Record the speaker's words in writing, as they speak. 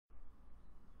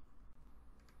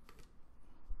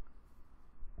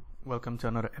Welcome to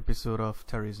another episode of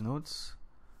Terry's Notes,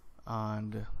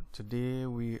 and today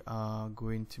we are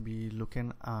going to be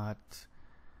looking at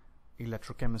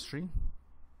electrochemistry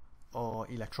or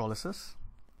electrolysis.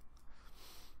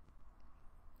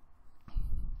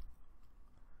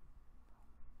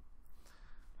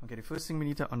 Okay, the first thing we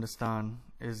need to understand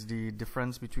is the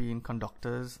difference between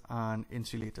conductors and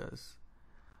insulators.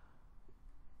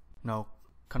 Now,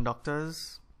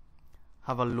 conductors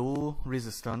have a low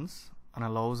resistance and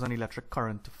allows an electric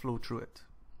current to flow through it.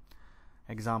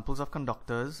 Examples of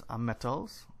conductors are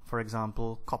metals, for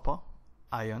example, copper,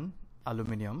 iron,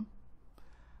 aluminium,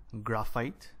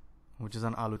 graphite, which is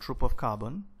an allotrope of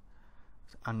carbon,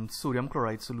 and sodium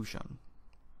chloride solution.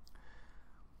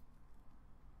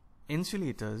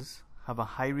 Insulators have a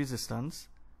high resistance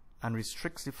and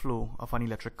restricts the flow of an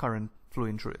electric current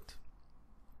flowing through it.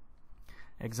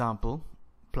 Example,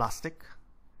 plastic,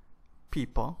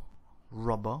 paper,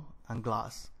 rubber, and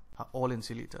glass are all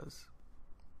insulators.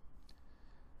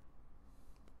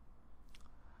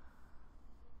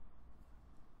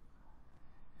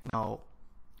 Now,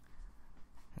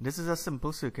 this is a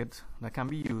simple circuit that can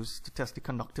be used to test the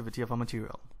conductivity of a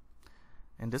material.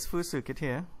 In this first circuit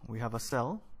here, we have a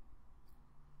cell,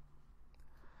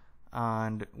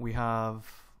 and we have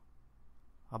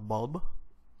a bulb,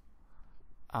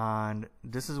 and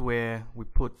this is where we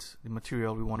put the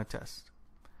material we want to test.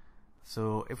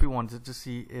 So if we wanted to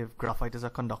see if graphite is a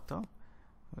conductor,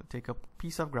 we'll take a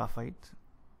piece of graphite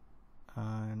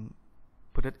and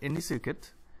put it in the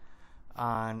circuit,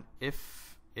 and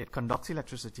if it conducts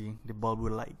electricity, the bulb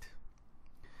will light.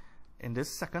 In this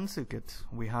second circuit,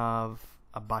 we have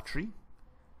a battery.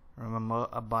 Remember,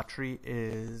 a battery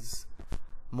is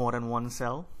more than one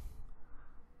cell.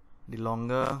 This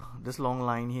long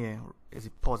line here is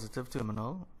a positive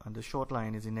terminal, and the short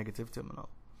line is a negative terminal.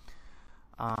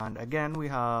 And again, we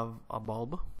have a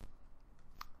bulb,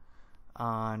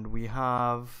 and we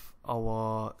have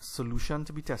our solution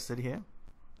to be tested here.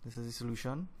 This is the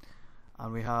solution,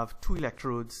 and we have two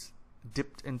electrodes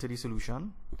dipped into the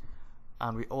solution,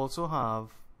 and we also have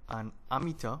an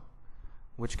ammeter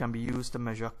which can be used to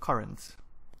measure current.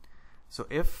 So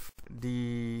if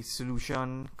the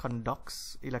solution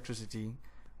conducts electricity,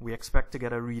 we expect to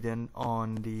get a reading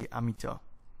on the ammeter.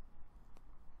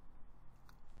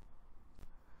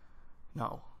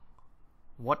 Now,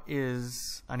 what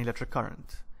is an electric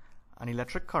current? An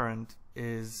electric current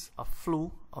is a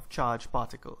flow of charged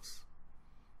particles.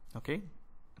 Okay?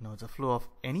 Now, it's a flow of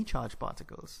any charged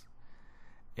particles.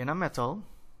 In a metal,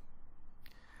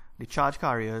 the charge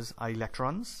carriers are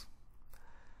electrons.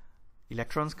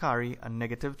 Electrons carry a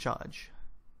negative charge.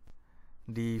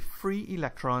 The free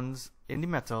electrons in the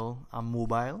metal are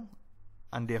mobile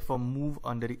and therefore move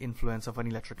under the influence of an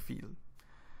electric field.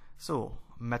 So,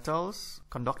 metals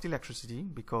conduct electricity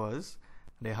because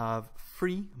they have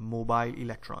free mobile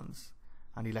electrons,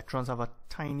 and electrons have a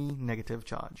tiny negative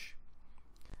charge.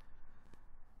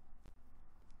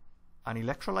 An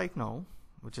electrolyte now,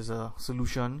 which is a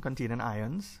solution containing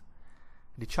ions,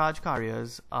 the charge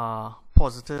carriers are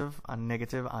positive and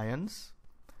negative ions.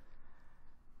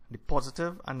 The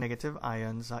positive and negative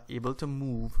ions are able to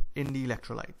move in the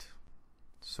electrolyte.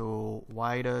 So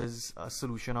why does a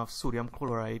solution of sodium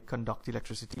chloride conduct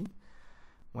electricity?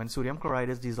 When sodium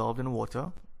chloride is dissolved in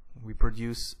water, we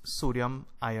produce sodium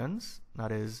ions,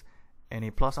 that is Na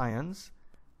plus ions,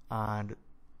 and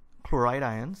chloride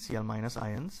ions, Cl minus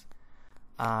ions.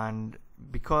 And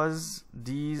because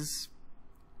these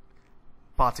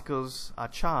particles are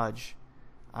charged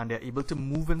and they're able to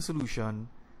move in solution,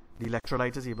 the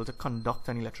electrolyte is able to conduct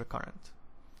an electric current.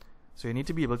 So you need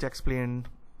to be able to explain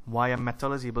why a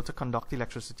metal is able to conduct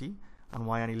electricity and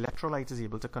why an electrolyte is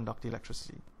able to conduct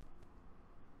electricity.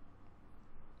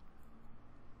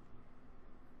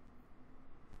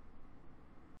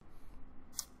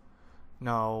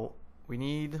 Now, we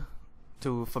need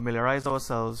to familiarize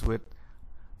ourselves with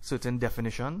certain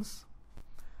definitions.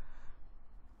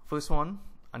 First one,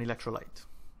 an electrolyte.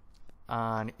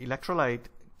 An electrolyte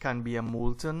can be a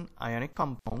molten ionic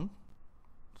compound,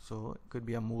 so it could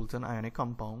be a molten ionic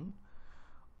compound,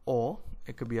 or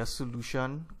it could be a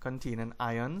solution containing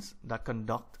ions that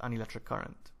conduct an electric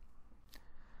current.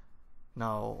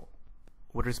 Now,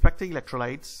 with respect to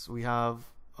electrolytes, we have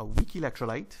a weak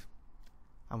electrolyte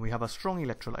and we have a strong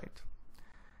electrolyte.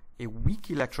 A weak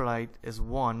electrolyte is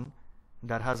one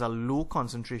that has a low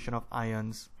concentration of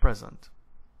ions present.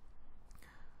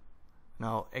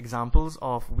 Now, examples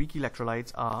of weak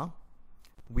electrolytes are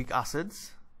weak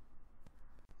acids,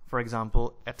 for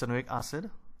example, ethanoic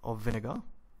acid or vinegar.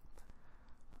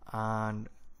 And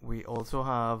we also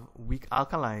have weak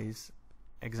alkalis,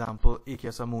 example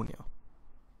aqueous ammonia.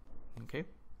 Okay.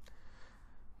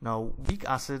 Now, weak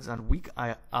acids and weak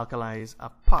alkalis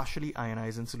are partially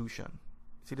ionized in solution.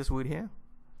 See this word here?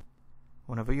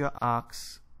 Whenever you're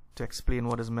asked to explain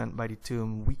what is meant by the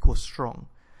term weak or strong,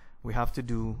 it has to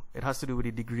do with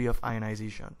the degree of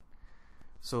ionization.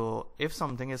 So if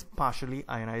something is partially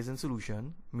ionized in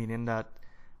solution, meaning that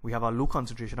we have a low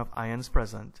concentration of ions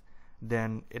present,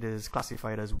 then it is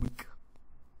classified as weak.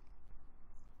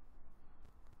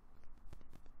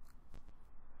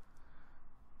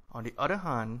 On the other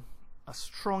hand, a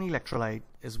strong electrolyte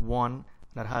is one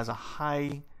that has a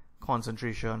high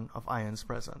concentration of ions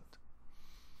present.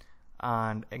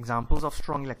 And examples of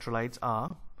strong electrolytes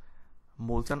are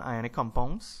molten ionic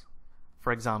compounds,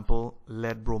 for example,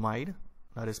 lead bromide,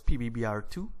 that is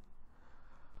PbBr2.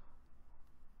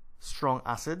 Strong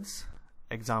acids,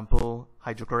 example,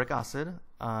 hydrochloric acid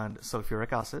and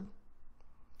sulfuric acid.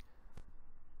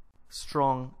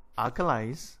 Strong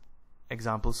alkalis,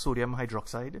 example, sodium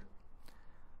hydroxide.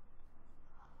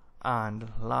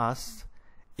 And last,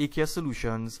 aqueous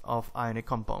solutions of ionic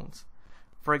compounds.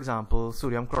 For example,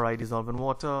 sodium chloride dissolved in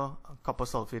water, copper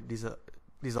sulfate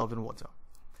dissolved in water.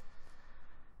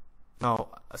 Now,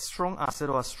 a strong acid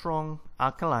or a strong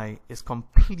alkali is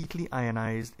completely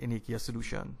ionized in aqueous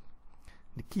solution.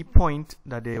 The key point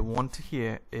that they want to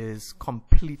hear is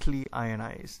completely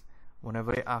ionized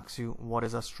whenever they ask you what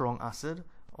is a strong acid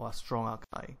or a strong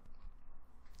alkali.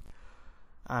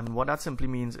 And what that simply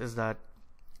means is that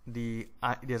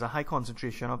there's a high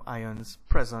concentration of ions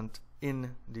present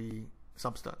in the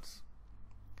substance.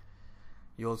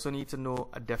 You also need to know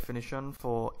a definition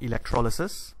for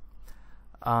electrolysis.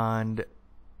 And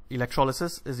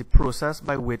electrolysis is the process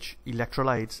by which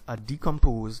electrolytes are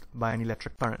decomposed by an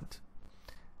electric current.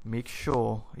 Make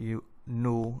sure you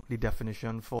know the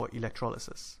definition for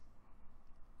electrolysis.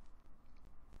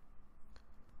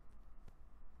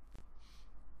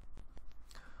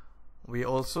 We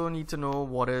also need to know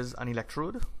what is an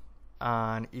electrode.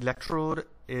 An electrode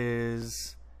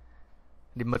is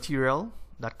the material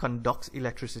that conducts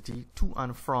electricity to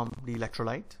and from the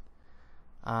electrolyte.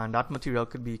 And that material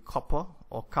could be copper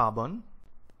or carbon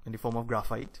in the form of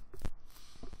graphite.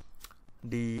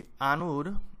 The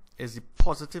anode is the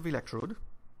positive electrode.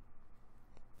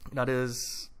 That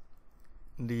is,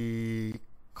 the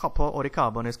copper or the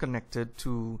carbon is connected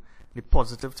to the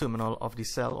positive terminal of the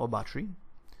cell or battery.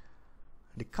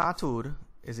 The cathode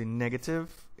is a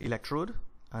negative electrode,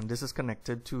 and this is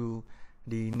connected to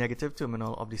the negative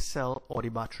terminal of the cell or the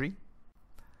battery.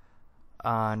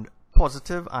 And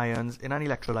positive ions in an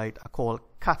electrolyte are called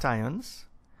cations,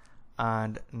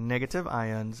 and negative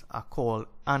ions are called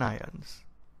anions.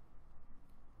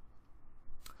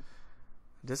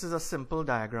 This is a simple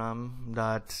diagram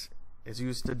that is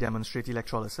used to demonstrate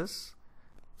electrolysis.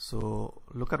 So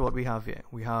look at what we have here.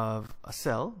 We have a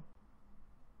cell,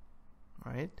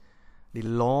 right? The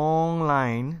long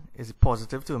line is the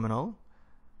positive terminal,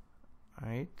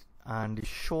 right? And the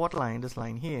short line, this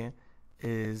line here,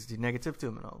 is the negative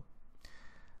terminal.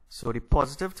 So the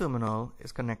positive terminal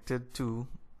is connected to,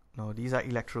 no, these are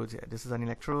electrodes here. This is an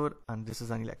electrode and this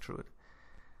is an electrode.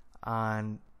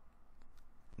 And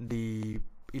the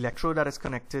electrode that is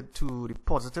connected to the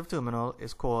positive terminal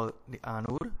is called the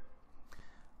anode.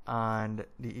 And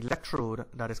the electrode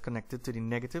that is connected to the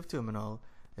negative terminal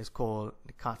is called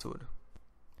the cathode.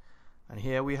 And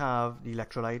here we have the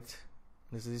electrolyte.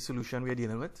 This is the solution we are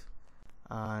dealing with.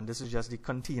 And this is just the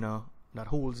container that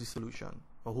holds the solution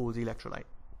or holds the electrolyte.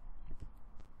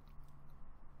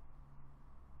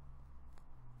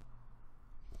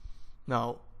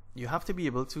 Now, you have to be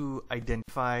able to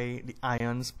identify the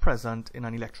ions present in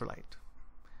an electrolyte.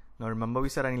 Now remember, we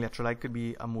said an electrolyte could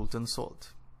be a molten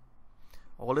salt.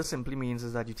 All this simply means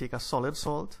is that you take a solid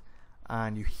salt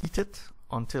and you heat it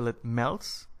until it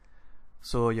melts.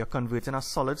 So you're converting a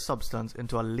solid substance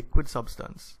into a liquid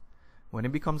substance. When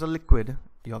it becomes a liquid,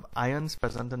 you have ions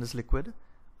present in this liquid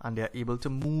and they are able to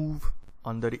move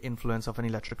under the influence of an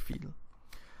electric field.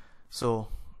 So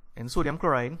in sodium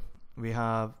chloride, we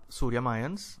have sodium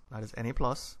ions, that is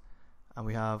Na+, and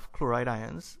we have chloride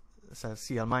ions, that is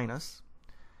Cl-. In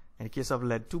the case of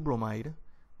lead-2 bromide,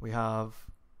 we have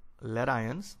lead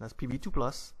ions, that's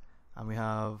Pb2+, and we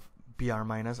have Br-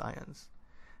 ions.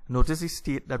 Notice the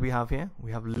state that we have here.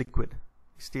 We have liquid.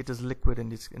 The state is liquid in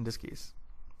this case.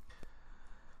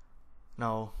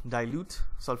 Now, dilute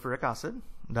sulfuric acid,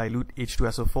 dilute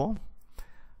H2SO4.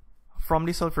 From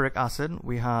the sulfuric acid,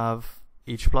 we have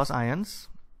H+ ions,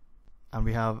 and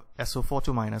we have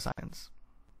SO4 ions.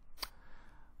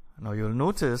 Now you'll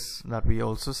notice that we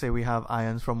also say we have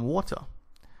ions from water.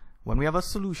 When we have a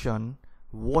solution,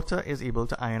 water is able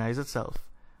to ionize itself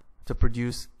to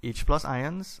produce H+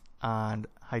 ions and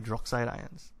hydroxide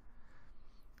ions.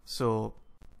 So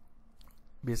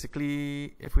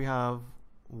basically, if we have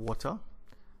water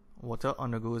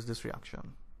undergoes this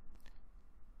reaction.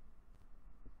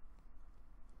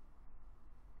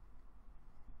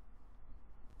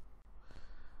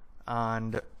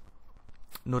 And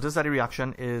notice that the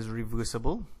reaction is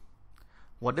reversible.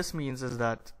 What this means is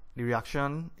that the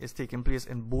reaction is taking place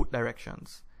in both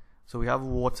directions. So we have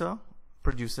water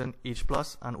producing H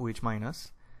plus and OH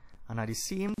minus, and at the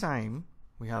same time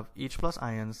we have H plus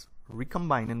ions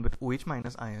recombining with OH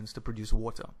minus ions to produce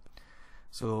water.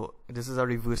 So this is a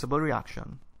reversible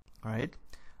reaction, right?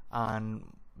 And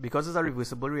because it's a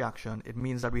reversible reaction, it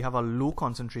means that we have a low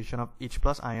concentration of H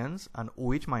plus ions and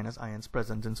OH minus ions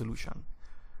present in solution.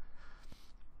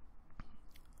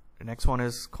 The next one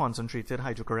is concentrated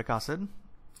hydrochloric acid.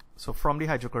 So from the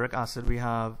hydrochloric acid we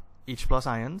have H plus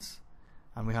ions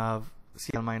and we have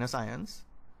Cl minus ions.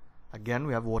 Again,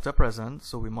 we have water present,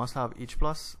 so we must have H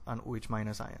plus and OH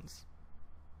minus ions.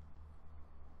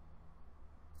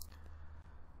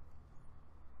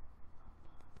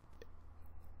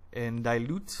 In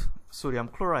dilute sodium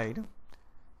chloride,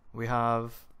 we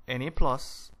have Na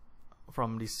plus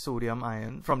from the sodium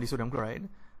chloride,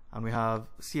 and we have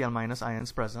Cl minus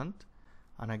ions present,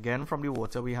 and again from the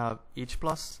water we have H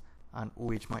plus and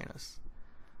OH minus.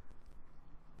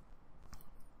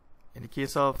 In the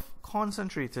case of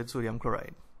concentrated sodium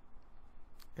chloride,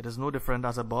 it is no different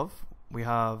as above. We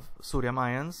have sodium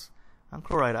ions and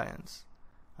chloride ions,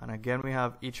 and again we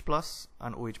have H plus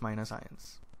and OH minus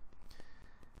ions.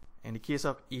 In the case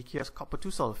of aqueous copper 2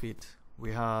 sulfate,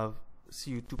 we have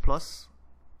Cu2 plus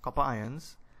copper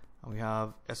ions, and we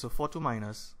have SO4 2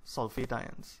 minus sulfate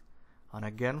ions, and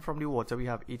again from the water we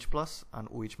have H plus and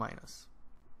OH minus.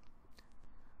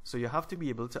 So you have to be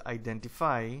able to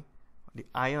identify the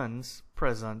ions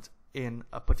present in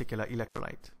a particular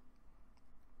electrolyte.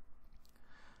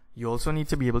 You also need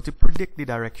to be able to predict the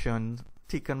direction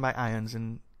taken by ions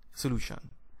in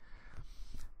solution.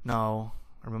 Now,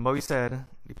 remember we said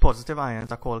the positive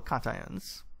ions are called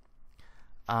cations,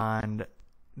 and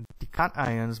the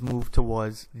cations move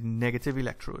towards the negative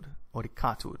electrode or the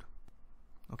cathode.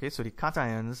 Okay, so the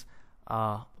cations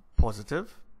are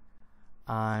positive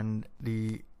and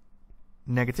the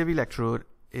negative electrode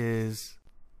is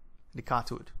the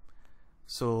cathode.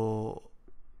 So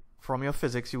from your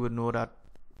physics you would know that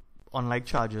unlike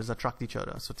charges attract each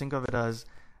other. So think of it as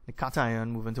the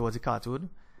cation moving towards the cathode.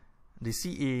 The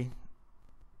Ca,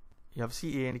 you have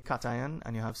Ca in the cation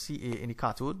and you have Ca in the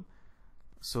cathode.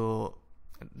 So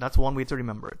that's one way to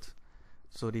remember it.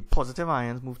 So the positive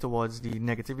ions move towards the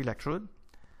negative electrode,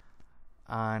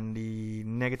 and the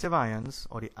negative ions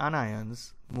or the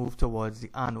anions move towards the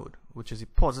anode, which is the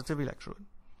positive electrode.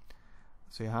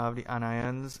 So you have the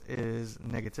anions is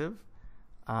negative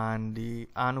and the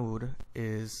anode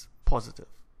is positive.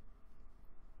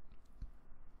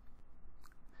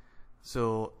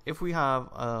 So if we have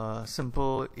a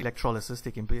simple electrolysis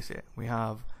taking place here, we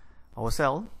have our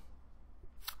cell,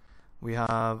 we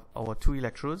have our two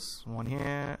electrodes, one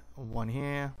here,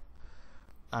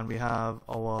 and we have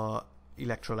our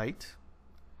electrolyte.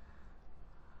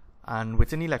 And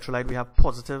within the electrolyte we have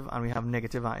positive and we have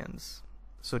negative ions.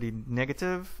 So the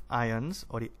negative ions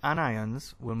or the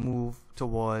anions will move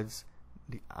towards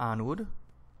the anode,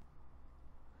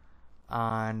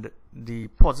 and the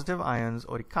positive ions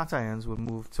or the cations will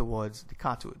move towards the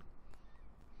cathode.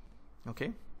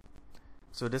 Okay,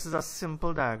 so this is a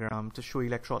simple diagram to show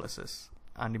electrolysis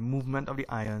and the movement of the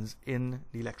ions in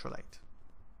the electrolyte.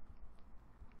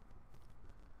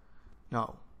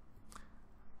 Now,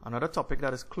 another topic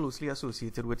that is closely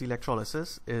associated with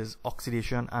electrolysis is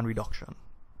oxidation and reduction.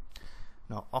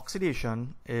 Now,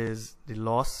 oxidation is the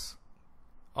loss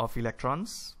of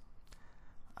electrons,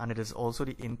 and it is also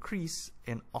the increase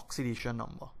in oxidation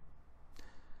number.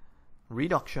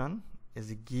 Reduction is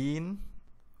the gain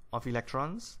of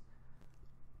electrons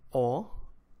or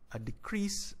a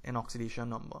decrease in oxidation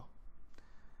number.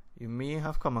 You may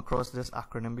have come across this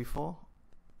acronym before,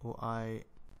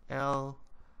 OILRIG.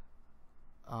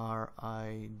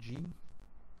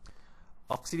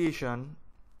 Oxidation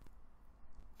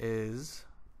is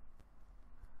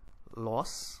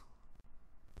loss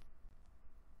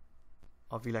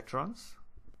of electrons,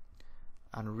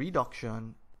 and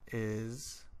reduction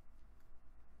is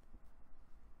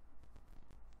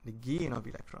the gain of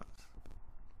electrons.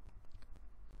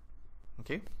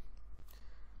 Okay,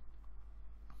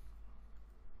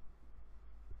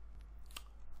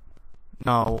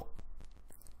 now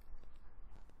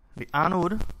the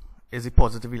anode is a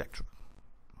positive electrode,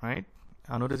 right?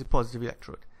 Anode is a positive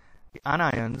electrode. The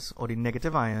anions or the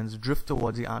negative ions drift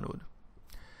towards the anode.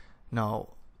 Now,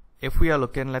 if we are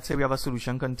looking, let's say we have a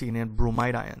solution containing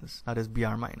bromide ions, that is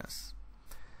Br minus.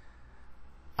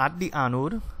 At the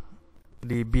anode,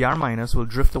 the Br minus will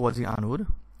drift towards the anode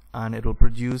and it will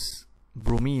produce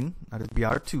bromine, that is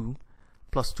Br2,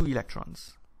 plus 2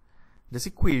 electrons. This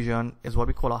equation is what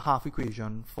we call a half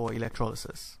equation for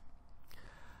electrolysis.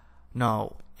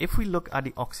 Now, if we look at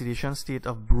the oxidation state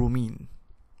of bromine,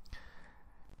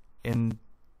 in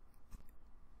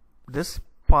this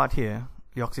part here,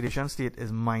 the oxidation state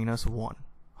is -1.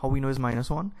 How we know is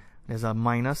 -1? There's a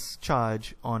minus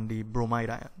charge on the bromide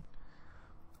ion.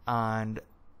 And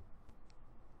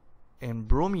in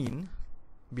bromine,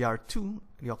 Br2,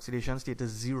 the oxidation state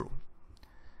is 0.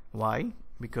 Why?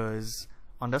 Because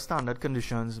under standard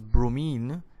conditions,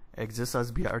 bromine exists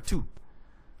as Br2.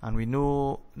 And we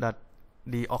know that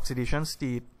the oxidation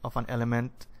state of an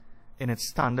element in its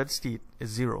standard state is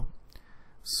 0.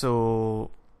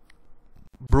 So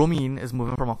bromine is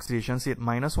moving from oxidation state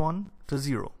 -1 to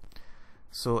 0.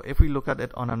 So if we look at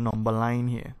it on a number line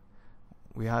here,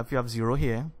 we have 0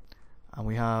 here, and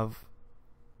we have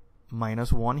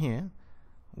 -1 here.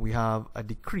 We have a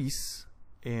decrease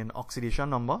in oxidation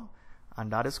number,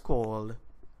 and that is called,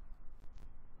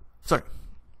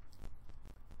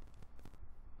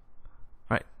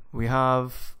 we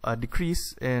have a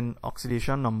decrease in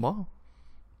oxidation number,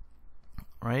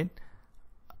 right?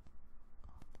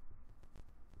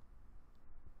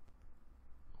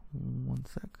 One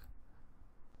sec.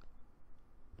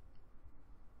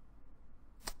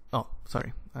 Oh,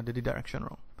 sorry, I did the direction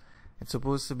wrong. It's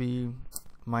supposed to be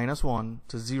 -1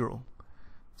 to 0.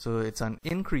 So it's an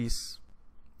increase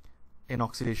in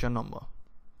oxidation number,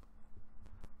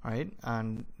 right?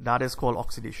 And that is called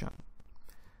oxidation.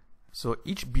 So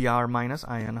each Br minus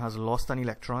ion has lost an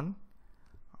electron,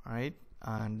 right?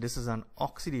 And this is an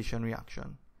oxidation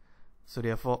reaction. So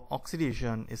therefore,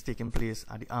 oxidation is taking place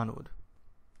at the anode.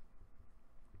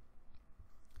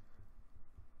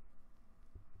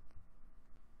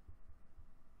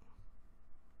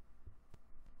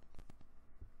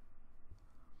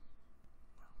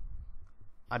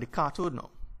 At the cathode now.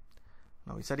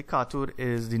 Now we said the cathode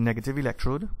is the negative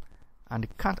electrode, and the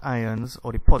cations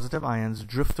or the positive ions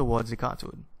drift towards the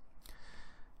cathode.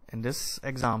 In this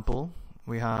example,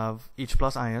 we have H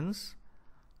plus ions,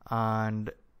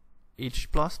 and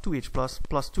H plus 2H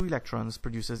plus 2 electrons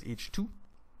produces H2.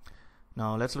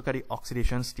 Now let's look at the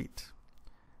oxidation state.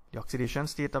 The oxidation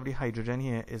state of the hydrogen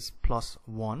here is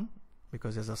 +1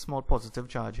 because there's a small positive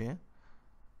charge here,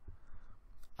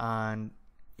 and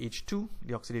H2,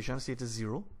 the oxidation state is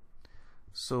 0.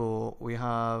 So we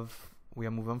are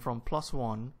moving from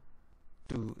 +1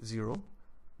 to 0.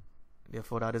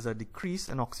 Therefore, that is a decrease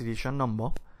in oxidation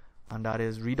number, and that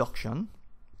is reduction.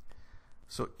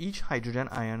 So each hydrogen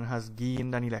ion has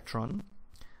gained an electron,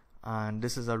 and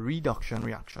this is a reduction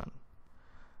reaction.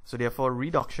 So therefore,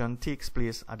 reduction takes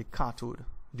place at the cathode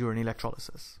during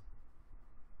electrolysis.